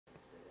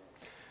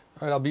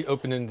All right, I'll be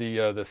opening the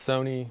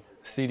Sony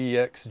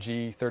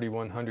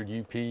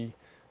CDX-G3100UP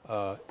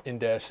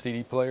in-dash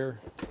CD player.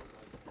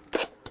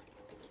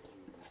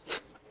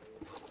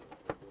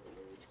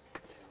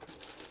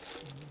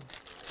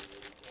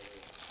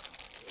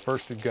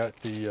 First, we've got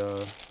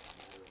the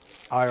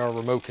IR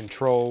remote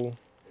control,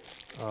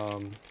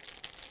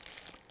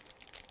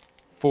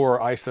 4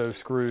 ISO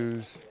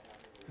screws,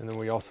 and then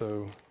we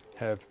also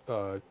have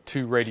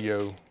 2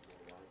 radio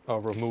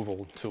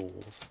removal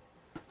tools.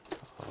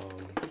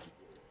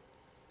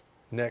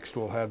 Next,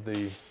 we'll have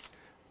the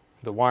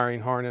wiring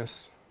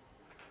harness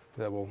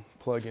that will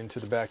plug into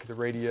the back of the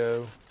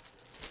radio,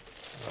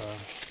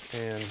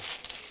 and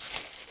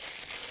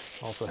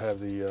also have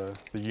the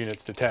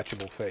unit's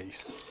detachable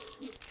face.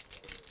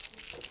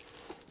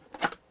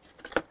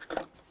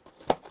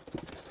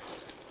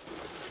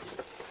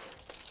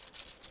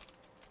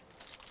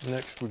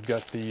 Next, we've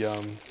got the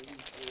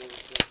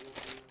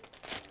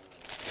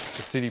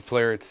CD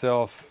player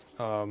itself.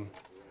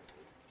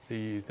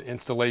 The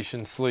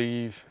installation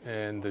sleeve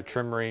and the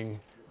trim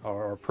ring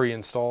are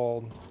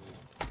pre-installed,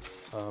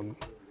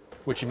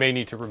 which you may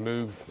need to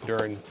remove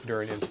during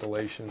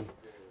installation.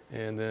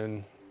 And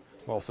then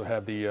we'll also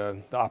have the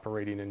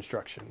operating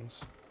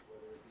instructions.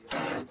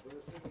 The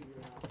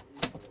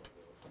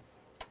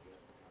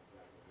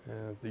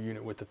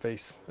unit with the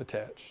face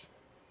attached.